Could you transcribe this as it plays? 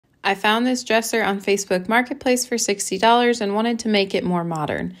I found this dresser on Facebook Marketplace for $60 and wanted to make it more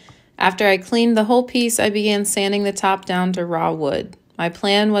modern. After I cleaned the whole piece, I began sanding the top down to raw wood. My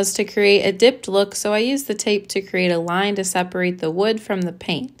plan was to create a dipped look, so I used the tape to create a line to separate the wood from the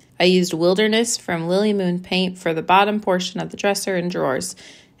paint. I used Wilderness from Lily Moon paint for the bottom portion of the dresser and drawers.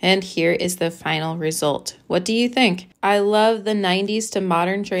 And here is the final result. What do you think? I love the 90s to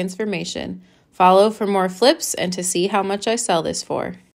modern transformation. Follow for more flips and to see how much I sell this for.